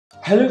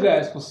Hello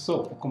guys, what's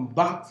up? Welcome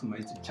back to my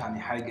YouTube channel.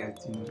 How you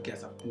guys doing? You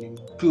guys are feeling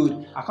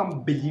good. I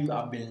can't believe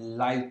I've been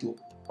lied to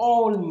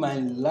all my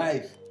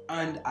life,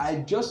 and I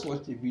just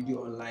watched a video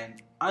online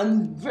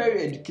and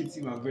very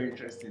educative and very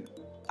interesting.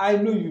 I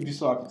know you'll be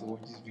so happy to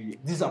watch this video.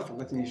 These are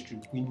forgotten history.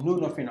 We know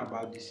nothing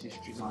about this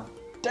history, man.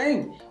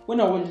 Dang!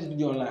 When I watched this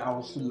video online, I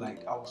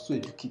was so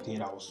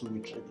educated. I was so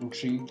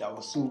intrigued. I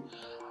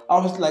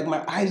was like,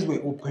 my eyes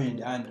were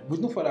opened. And with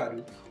no further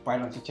ado, why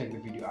don't you check the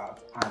video out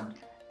and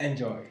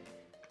enjoy?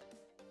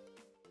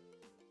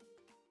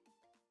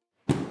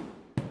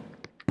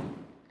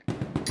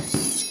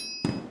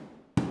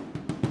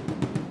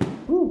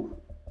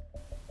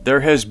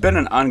 There has been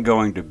an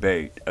ongoing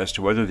debate as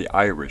to whether the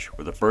Irish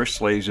were the first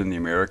slaves in the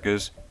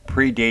Americas,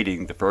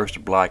 predating the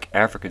first black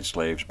African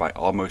slaves by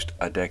almost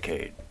a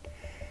decade.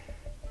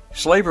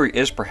 Slavery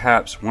is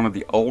perhaps one of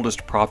the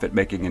oldest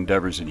profit-making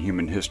endeavors in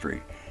human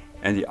history,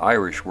 and the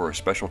Irish were a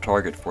special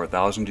target for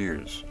 1,000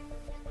 years.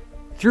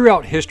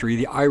 Throughout history,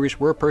 the Irish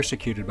were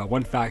persecuted by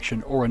one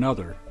faction or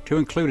another, to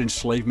include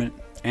enslavement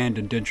and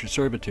indentured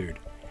servitude.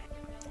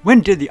 When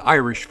did the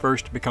Irish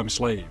first become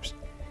slaves?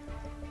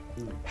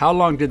 How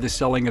long did the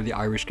selling of the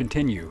Irish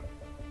continue?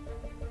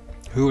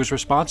 Who was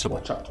responsible?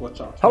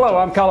 Watch out. Hello,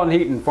 I'm Colin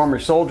Heaton, former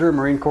soldier,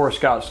 Marine Corps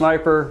scout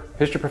sniper,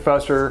 history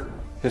professor,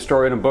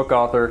 historian and book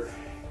author,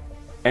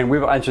 and we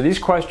will answer these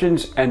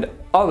questions and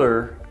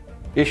other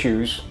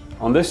issues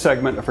on this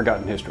segment of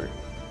Forgotten History.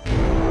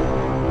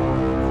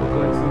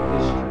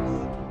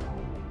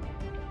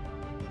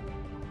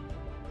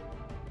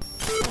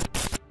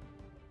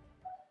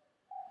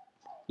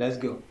 Let's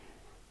go.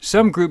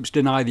 Some groups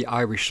deny the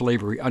Irish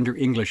slavery under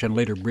English and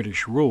later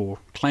British rule,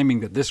 claiming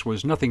that this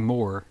was nothing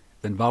more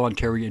than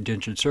voluntary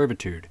indentured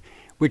servitude,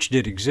 which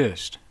did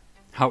exist.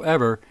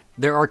 However,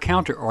 there are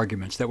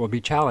counter-arguments that will be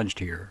challenged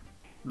here.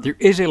 There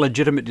is a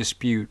legitimate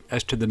dispute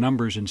as to the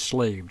numbers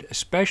enslaved,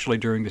 especially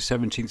during the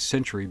 17th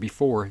century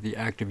before the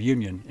Act of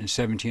Union in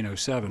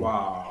 1707.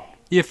 Wow.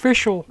 The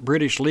official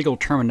British legal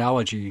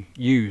terminology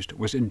used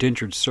was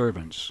indentured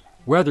servants.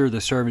 Whether the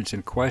servants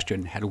in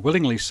question had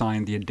willingly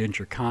signed the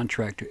indenture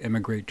contract to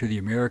emigrate to the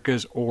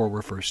Americas or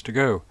were first to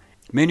go.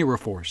 Many were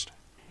forced.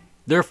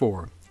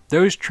 Therefore,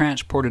 those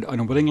transported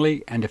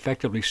unwillingly and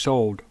effectively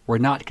sold were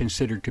not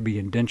considered to be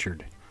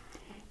indentured.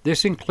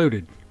 This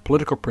included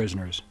political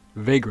prisoners,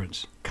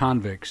 vagrants,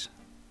 convicts,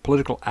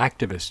 political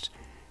activists,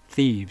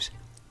 thieves,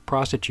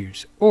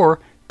 prostitutes, or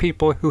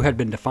people who had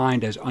been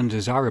defined as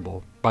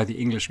undesirable by the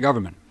English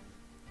government.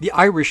 The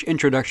Irish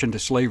introduction to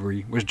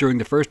slavery was during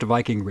the first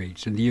Viking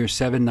raids in the year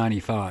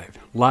 795,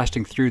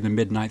 lasting through the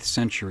mid-9th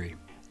century.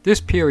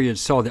 This period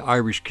saw the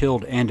Irish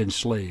killed and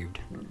enslaved.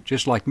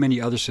 Just like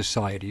many other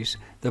societies,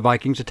 the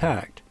Vikings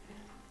attacked.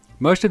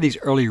 Most of these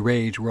early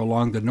raids were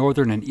along the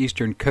northern and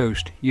eastern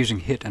coast using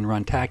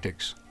hit-and-run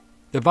tactics.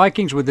 The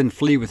Vikings would then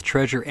flee with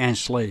treasure and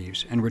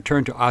slaves and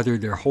return to either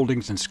their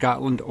holdings in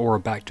Scotland or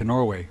back to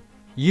Norway.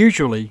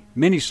 Usually,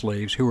 many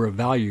slaves who were of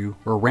value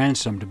were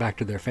ransomed back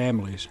to their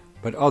families,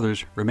 but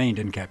others remained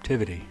in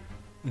captivity.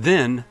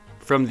 Then,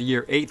 from the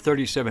year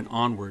 837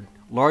 onward,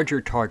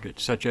 larger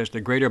targets such as the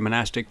greater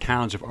monastic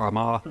towns of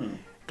Armagh,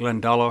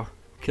 Glendalough,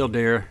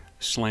 Kildare,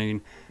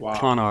 Slane,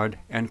 Clonard,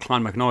 and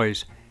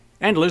Clonmacnoise,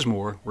 and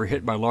Lismore were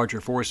hit by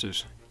larger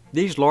forces.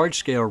 These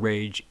large-scale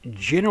raids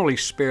generally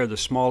spared the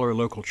smaller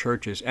local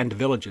churches and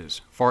villages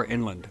far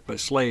inland,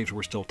 but slaves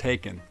were still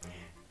taken,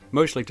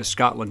 mostly to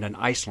Scotland and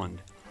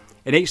Iceland.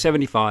 In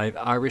 875,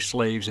 Irish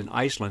slaves in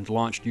Iceland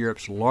launched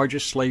Europe's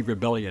largest slave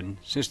rebellion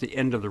since the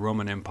end of the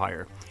Roman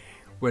Empire,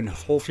 when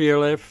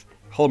Hrólfr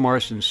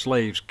Hólmarsson's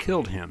slaves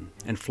killed him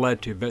and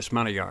fled to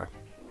Vestmannaeyjar.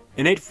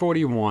 In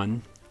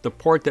 841, the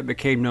port that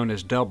became known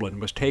as Dublin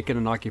was taken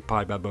and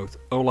occupied by both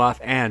Olaf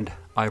and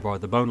Ivar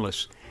the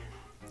Boneless,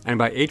 and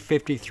by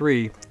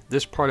 853,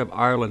 this part of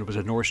Ireland was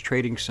a Norse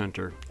trading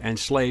center, and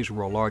slaves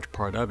were a large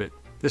part of it.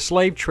 The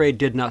slave trade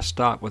did not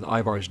stop with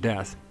Ivar's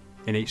death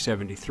in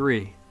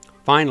 873.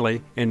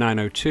 Finally, in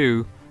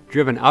 902,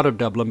 driven out of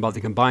Dublin by the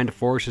combined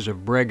forces of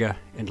Brega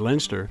and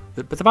Leinster,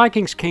 but the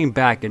Vikings came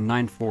back in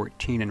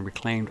 914 and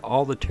reclaimed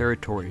all the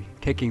territory,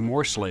 taking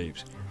more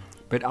slaves.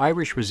 But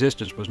Irish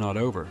resistance was not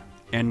over.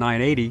 In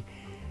 980,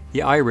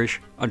 the Irish,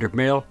 under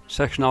Mael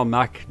Sechnal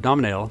Mac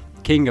Domhnall,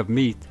 king of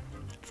Meath,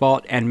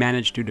 fought and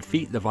managed to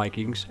defeat the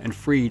Vikings and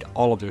freed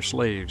all of their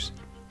slaves.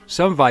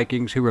 Some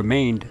Vikings who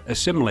remained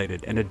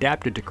assimilated and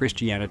adapted to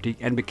Christianity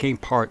and became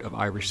part of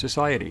Irish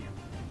society.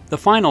 The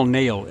final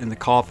nail in the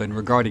coffin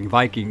regarding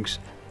Vikings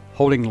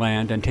holding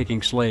land and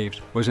taking slaves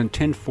was in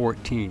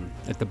 1014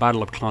 at the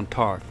Battle of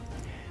Clontarf,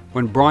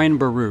 when Brian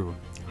Boru,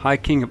 High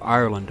King of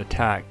Ireland,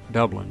 attacked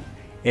Dublin,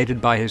 aided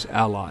by his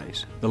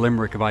allies, the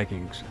Limerick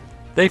Vikings.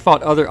 They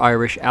fought other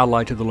Irish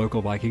allied to the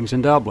local Vikings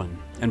in Dublin,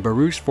 and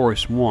Boru's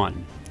force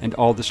won, and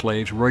all the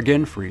slaves were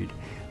again freed,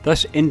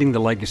 thus ending the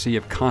legacy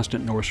of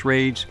constant Norse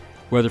raids,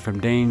 whether from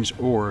Danes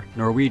or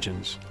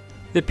Norwegians.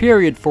 The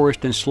period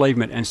forced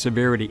enslavement and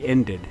severity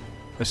ended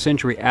a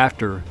century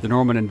after the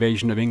Norman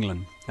invasion of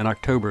England in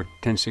October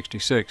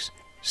 1066.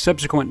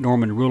 Subsequent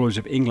Norman rulers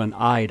of England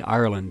eyed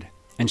Ireland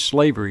and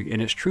slavery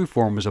in its true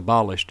form was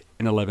abolished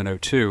in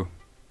 1102.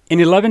 In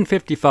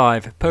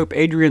 1155, Pope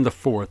Adrian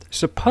IV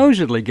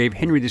supposedly gave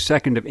Henry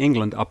II of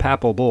England a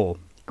papal bull,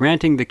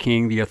 granting the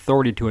king the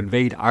authority to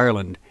invade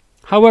Ireland.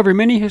 However,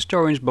 many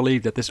historians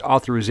believe that this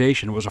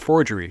authorization was a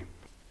forgery.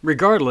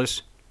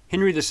 Regardless,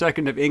 Henry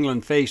II of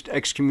England faced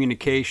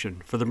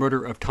excommunication for the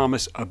murder of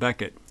Thomas à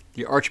Becket,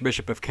 the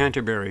Archbishop of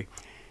Canterbury,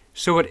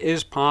 so it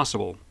is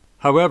possible.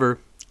 However,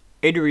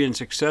 Adrian's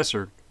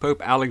successor,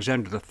 Pope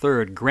Alexander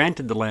III,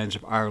 granted the lands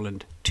of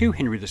Ireland to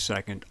Henry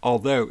II,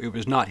 although it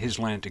was not his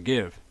land to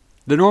give.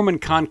 The Norman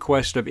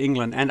conquest of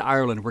England and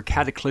Ireland were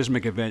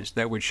cataclysmic events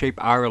that would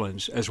shape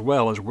Ireland's as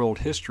well as world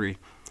history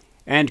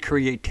and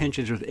create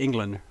tensions with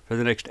England for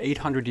the next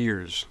 800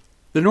 years.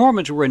 The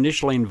Normans were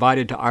initially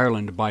invited to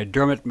Ireland by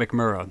Dermot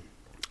MacMurrough,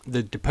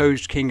 the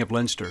deposed King of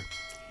Leinster.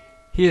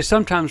 He is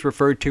sometimes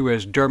referred to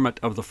as Dermot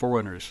of the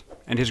Foreigners,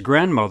 and his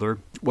grandmother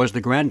was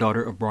the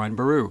granddaughter of Brian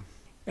Boru.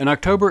 In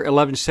October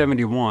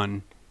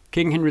 1171,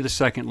 King Henry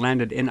II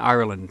landed in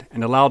Ireland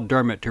and allowed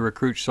Dermot to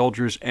recruit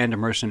soldiers and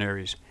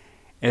mercenaries,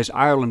 as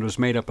Ireland was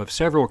made up of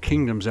several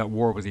kingdoms at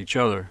war with each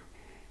other.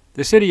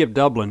 The city of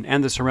Dublin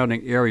and the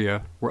surrounding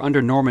area were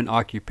under Norman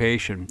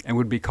occupation and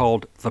would be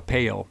called the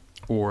Pale,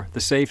 or the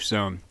safe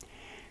zone.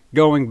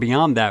 Going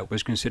beyond that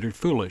was considered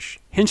foolish,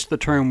 hence the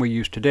term we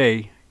use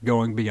today,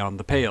 going beyond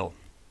the pale.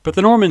 But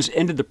the Normans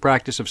ended the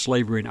practice of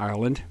slavery in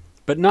Ireland,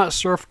 but not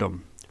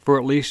serfdom, for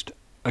at least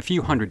a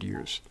few hundred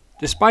years.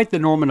 Despite the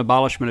Norman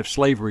abolishment of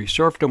slavery,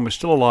 serfdom was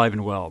still alive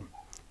and well.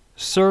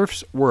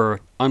 Serfs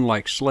were,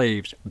 unlike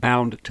slaves,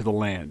 bound to the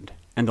land,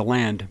 and the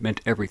land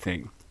meant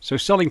everything. So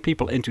selling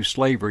people into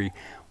slavery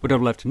would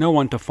have left no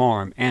one to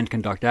farm and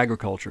conduct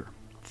agriculture.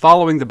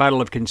 Following the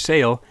Battle of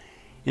Kinsale,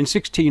 in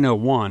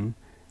 1601,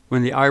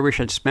 when the Irish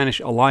and Spanish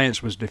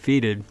alliance was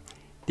defeated,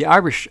 the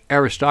Irish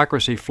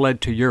aristocracy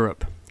fled to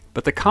Europe,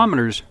 but the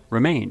commoners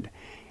remained,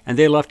 and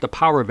they left a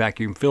power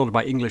vacuum filled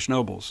by English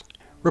nobles.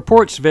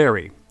 Reports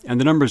vary, and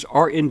the numbers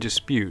are in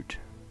dispute,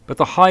 but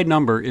the high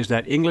number is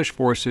that English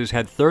forces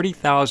had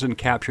 30,000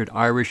 captured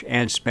Irish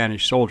and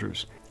Spanish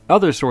soldiers.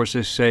 Other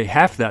sources say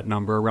half that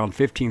number, around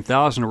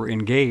 15,000, were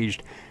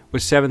engaged,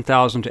 with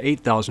 7,000 to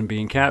 8,000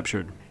 being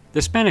captured.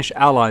 The Spanish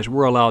allies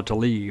were allowed to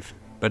leave,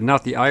 but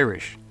not the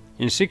Irish.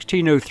 In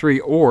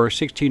 1603 or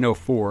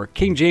 1604,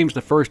 King James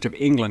I of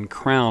England,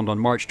 crowned on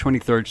March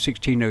 23,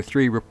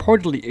 1603,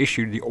 reportedly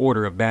issued the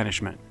order of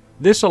banishment.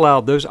 This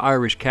allowed those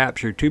Irish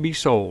captured to be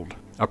sold,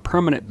 a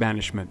permanent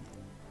banishment.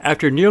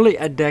 After nearly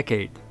a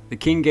decade, the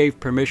king gave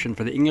permission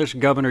for the English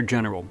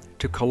Governor-General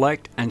to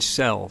collect and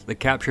sell the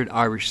captured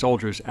Irish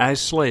soldiers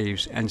as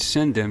slaves and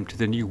send them to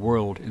the New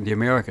World in the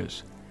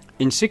Americas.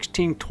 In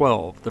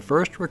 1612, the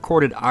first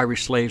recorded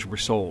Irish slaves were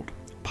sold,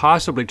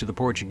 possibly to the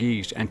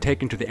Portuguese, and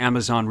taken to the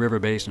Amazon River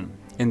Basin,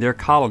 in their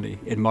colony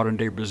in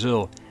modern-day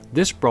Brazil.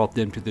 This brought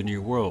them to the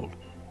New World.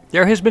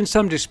 There has been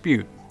some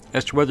dispute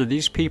as to whether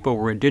these people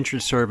were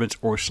indentured servants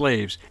or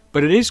slaves,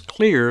 but it is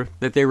clear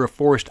that they were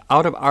forced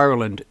out of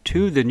Ireland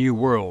to the New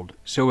World,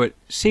 so it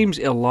seems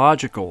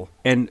illogical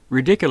and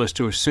ridiculous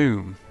to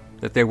assume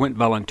that they went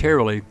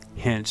voluntarily,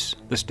 hence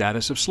the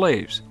status of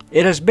slaves.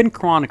 It has been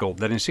chronicled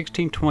that in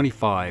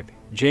 1625,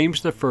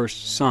 James I's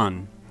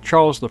son,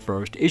 Charles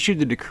I, issued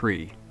the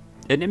decree,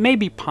 and it may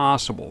be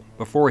possible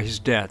before his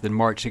death in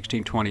March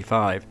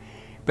 1625,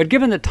 but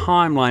given the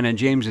timeline on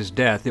James's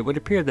death, it would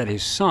appear that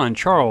his son,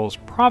 Charles,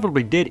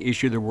 probably did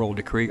issue the royal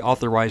decree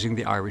authorizing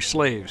the Irish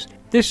slaves.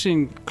 This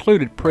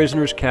included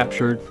prisoners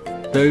captured,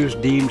 those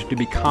deemed to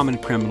be common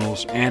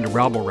criminals, and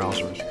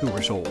rabble-rousers who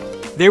were sold.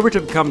 They were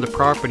to become the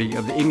property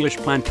of the English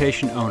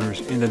plantation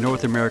owners in the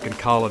North American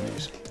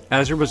colonies.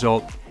 As a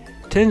result,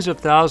 tens of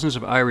thousands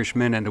of Irish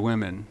men and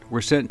women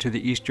were sent to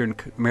the Eastern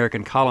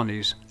American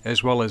colonies,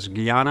 as well as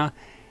Guyana,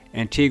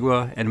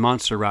 Antigua, and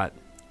Montserrat.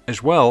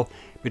 As well,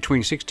 between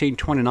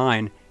 1629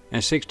 and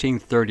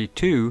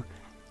 1632,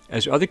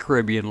 as other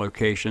Caribbean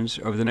locations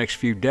over the next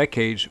few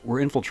decades were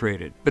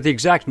infiltrated, but the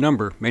exact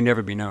number may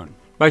never be known.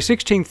 By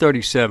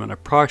 1637,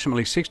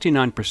 approximately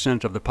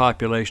 69% of the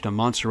population of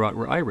Montserrat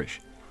were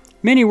Irish.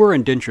 Many were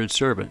indentured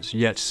servants,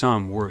 yet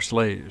some were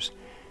slaves.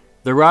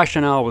 The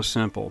rationale was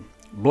simple.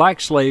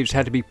 Black slaves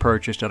had to be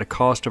purchased at a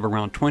cost of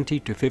around 20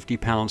 to 50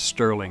 pounds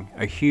sterling,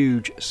 a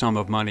huge sum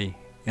of money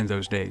in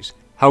those days.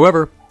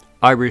 However,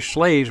 Irish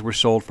slaves were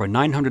sold for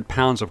 900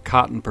 pounds of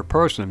cotton per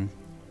person,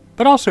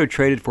 but also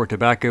traded for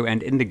tobacco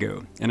and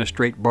indigo in a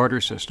straight barter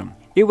system.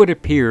 It would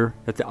appear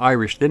that the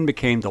Irish then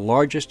became the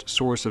largest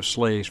source of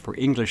slaves for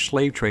English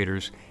slave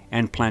traders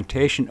and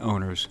plantation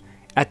owners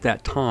at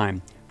that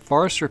time,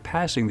 far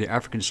surpassing the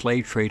African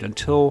slave trade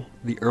until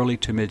the early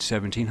to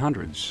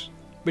mid-1700s.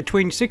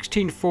 Between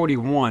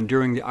 1641,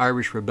 during the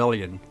Irish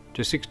Rebellion,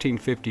 to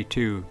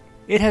 1652,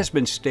 it has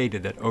been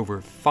stated that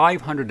over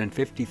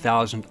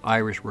 550,000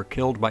 Irish were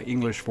killed by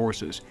English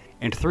forces,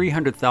 and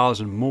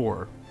 300,000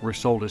 more were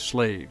sold as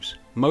slaves,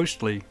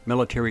 mostly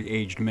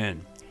military-aged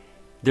men.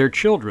 Their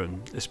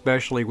children,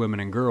 especially women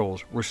and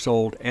girls, were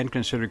sold and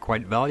considered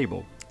quite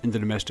valuable in the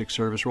domestic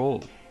service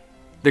role.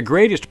 The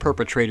greatest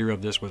perpetrator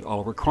of this was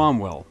Oliver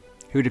Cromwell,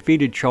 who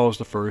defeated Charles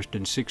I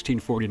in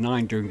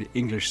 1649 during the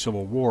English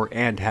Civil War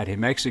and had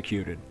him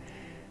executed.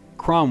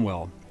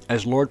 Cromwell,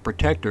 as Lord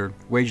Protector,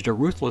 waged a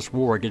ruthless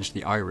war against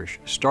the Irish,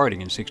 starting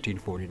in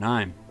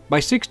 1649. By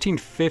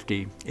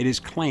 1650, it is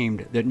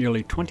claimed that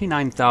nearly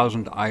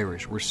 29,000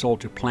 Irish were sold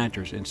to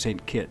planters in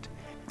St. Kitts.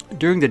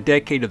 During the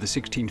decade of the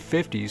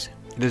 1650s,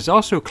 it is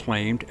also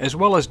claimed, as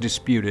well as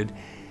disputed,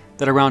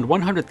 that around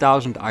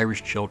 100,000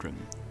 Irish children,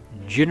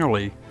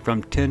 generally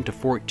from 10 to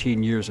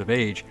 14 years of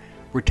age,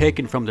 were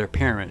taken from their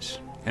parents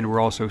and were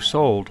also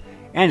sold,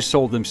 and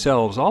sold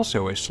themselves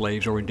also as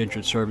slaves or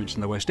indentured servants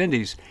in the West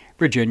Indies,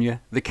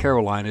 Virginia, the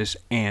Carolinas,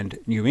 and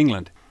New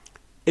England.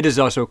 It is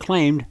also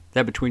claimed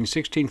that between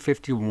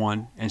 1651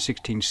 and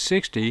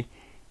 1660,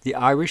 the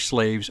Irish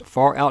slaves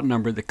far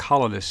outnumbered the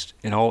colonists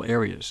in all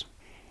areas.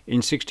 In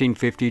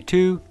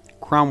 1652,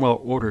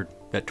 Cromwell ordered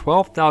that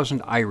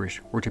 12,000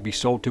 Irish were to be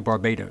sold to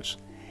Barbados,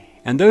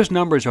 and those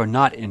numbers are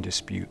not in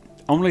dispute,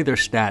 only their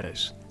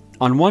status.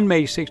 On 1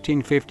 May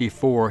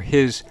 1654,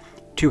 his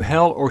 "To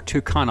Hell or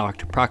to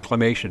Connaught"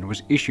 proclamation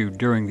was issued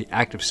during the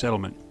Act of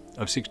Settlement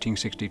of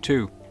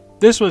 1662.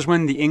 This was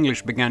when the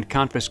English began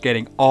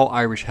confiscating all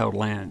Irish-held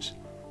lands,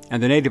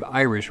 and the native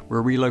Irish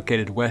were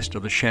relocated west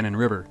of the Shannon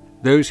River.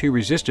 Those who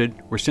resisted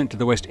were sent to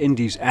the West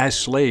Indies as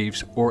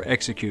slaves or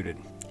executed.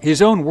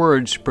 His own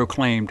words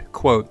proclaimed,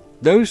 quote,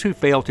 "Those who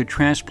fail to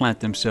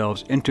transplant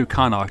themselves into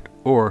Connaught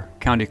or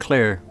County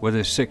Clare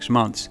within 6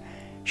 months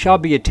shall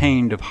be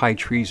attainted of high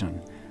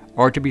treason,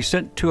 or to be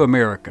sent to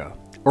America,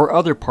 or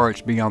other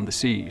parts beyond the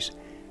seas.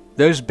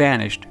 Those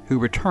banished who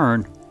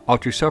return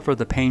ought to suffer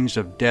the pains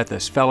of death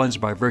as felons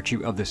by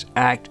virtue of this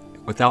act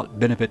without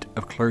benefit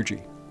of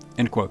clergy."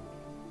 End quote.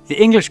 The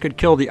English could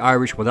kill the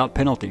Irish without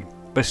penalty,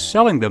 but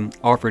selling them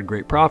offered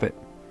great profit.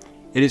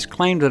 It is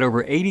claimed that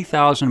over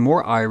 80,000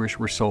 more Irish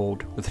were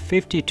sold, with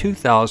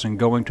 52,000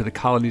 going to the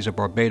colonies of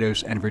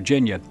Barbados and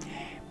Virginia,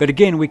 but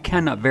again we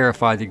cannot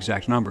verify the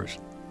exact numbers.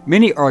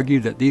 Many argue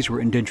that these were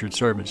indentured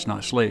servants,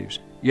 not slaves,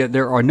 yet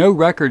there are no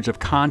records of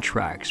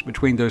contracts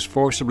between those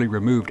forcibly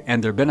removed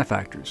and their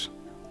benefactors.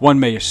 One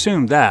may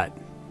assume that,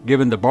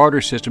 given the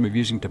barter system of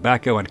using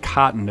tobacco and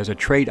cotton as a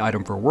trade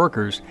item for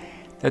workers,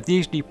 that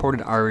these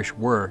deported Irish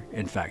were,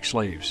 in fact,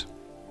 slaves.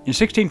 In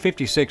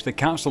 1656, the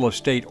Council of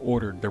State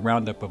ordered the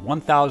roundup of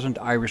 1,000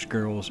 Irish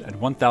girls and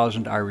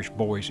 1,000 Irish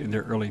boys in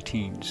their early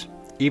teens,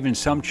 even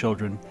some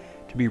children,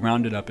 to be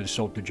rounded up and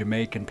sold to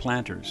Jamaican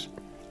planters.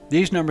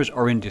 These numbers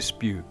are in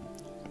dispute,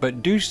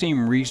 but do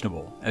seem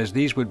reasonable, as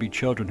these would be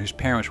children whose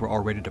parents were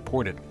already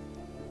deported.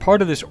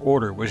 Part of this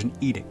order was an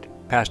edict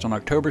passed on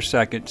October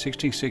 2,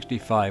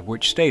 1665,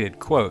 which stated,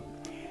 quote,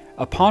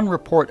 "Upon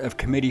report of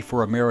Committee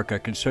for America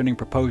concerning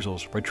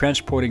proposals for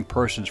transporting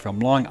persons from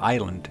Long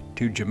Island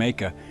to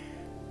Jamaica,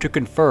 to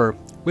confer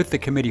with the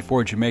Committee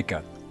for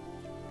Jamaica."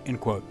 End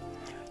quote.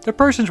 The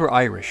persons were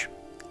Irish,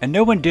 and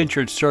no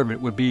indentured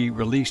servant would be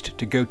released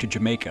to go to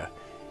Jamaica.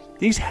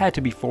 These had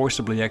to be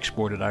forcibly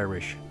exported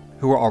Irish,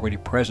 who were already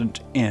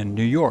present in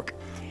New York.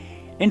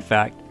 In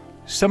fact,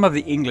 some of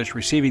the English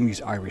receiving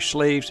these Irish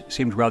slaves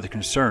seemed rather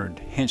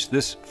concerned, hence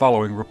this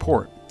following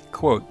report,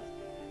 quote,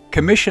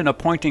 "Commission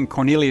appointing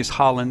Cornelius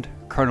Holland,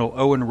 Colonel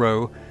Owen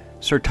Roe,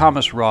 Sir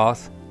Thomas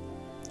Roth,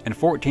 and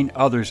 14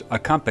 others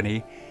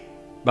accompany,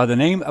 by the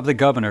name of the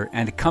Governor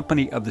and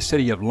Company of the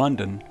City of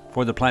London,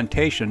 for the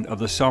plantation of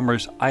the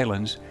Somers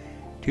Islands,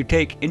 to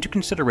take into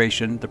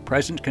consideration the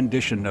present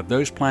condition of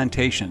those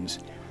plantations,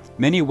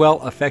 many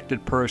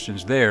well-affected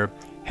persons there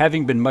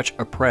having been much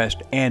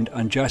oppressed and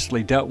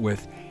unjustly dealt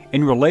with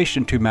in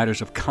relation to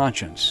matters of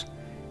conscience."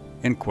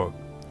 End quote.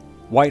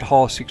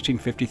 Whitehall,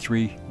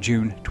 1653,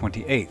 June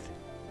 28th.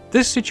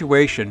 This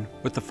situation,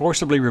 with the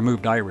forcibly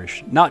removed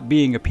Irish not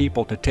being a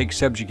people to take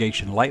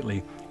subjugation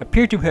lightly,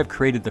 appeared to have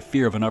created the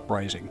fear of an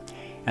uprising,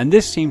 and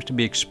this seems to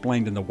be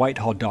explained in the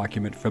Whitehall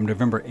document from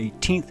November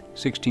 18,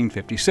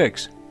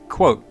 1656.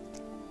 Quote,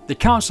 "The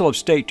Council of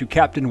State to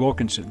Captain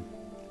Wilkinson.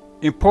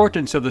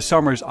 Importance of the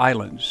Somers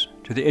Islands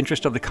to the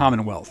interest of the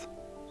Commonwealth.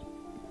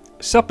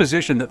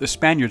 Supposition that the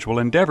Spaniards will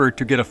endeavor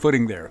to get a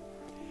footing there.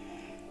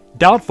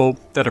 Doubtful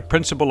that a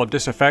principle of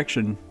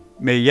disaffection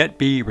may yet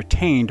be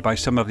retained by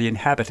some of the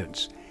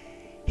inhabitants.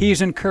 He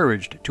is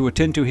encouraged to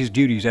attend to his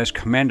duties as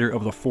commander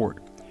of the fort,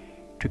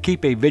 to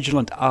keep a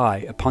vigilant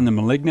eye upon the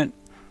malignant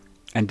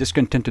and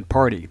discontented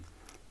party,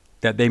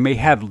 that they may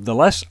have the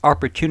less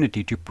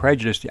opportunity to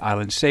prejudice the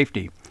island's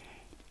safety,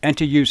 and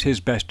to use his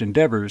best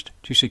endeavors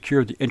to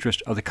secure the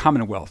interest of the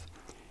Commonwealth."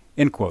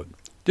 End quote.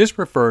 This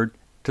referred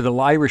to the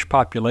Irish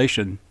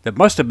population that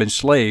must have been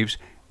slaves,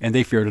 and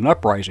they feared an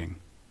uprising.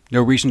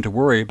 No reason to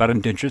worry about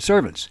indentured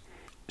servants.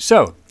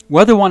 So,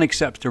 whether one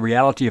accepts the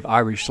reality of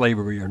Irish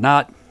slavery or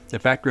not, the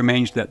fact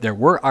remains that there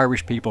were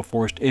Irish people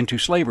forced into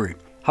slavery.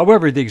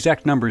 However, the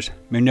exact numbers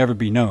may never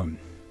be known.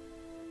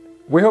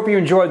 We hope you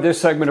enjoyed this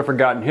segment of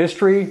Forgotten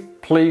History.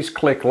 Please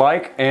click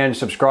like and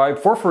subscribe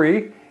for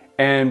free.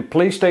 And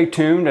please stay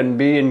tuned and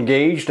be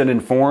engaged and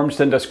informed.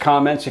 Send us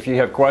comments if you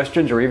have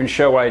questions or even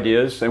show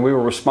ideas, and we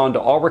will respond to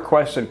all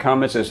requests and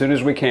comments as soon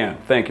as we can.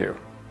 Thank you.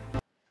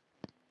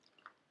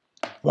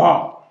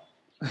 Wow.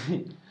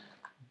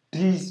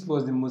 This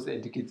was the most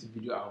educative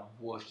video I've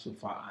watched so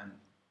far, and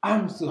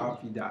I'm so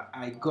happy that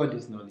I got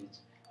this knowledge.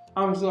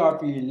 I'm so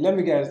happy. Let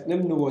me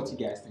know what you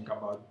guys think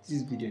about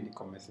this video in the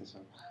comment section.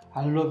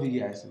 I love you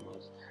guys so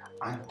much,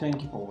 and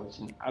thank you for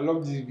watching. I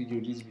love this video.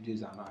 These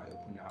videos are now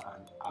eye-opener,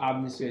 and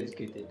I'm so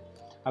educated.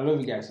 I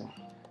love you guys so much.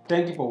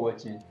 Thank you for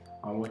watching,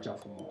 and watch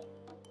out for more.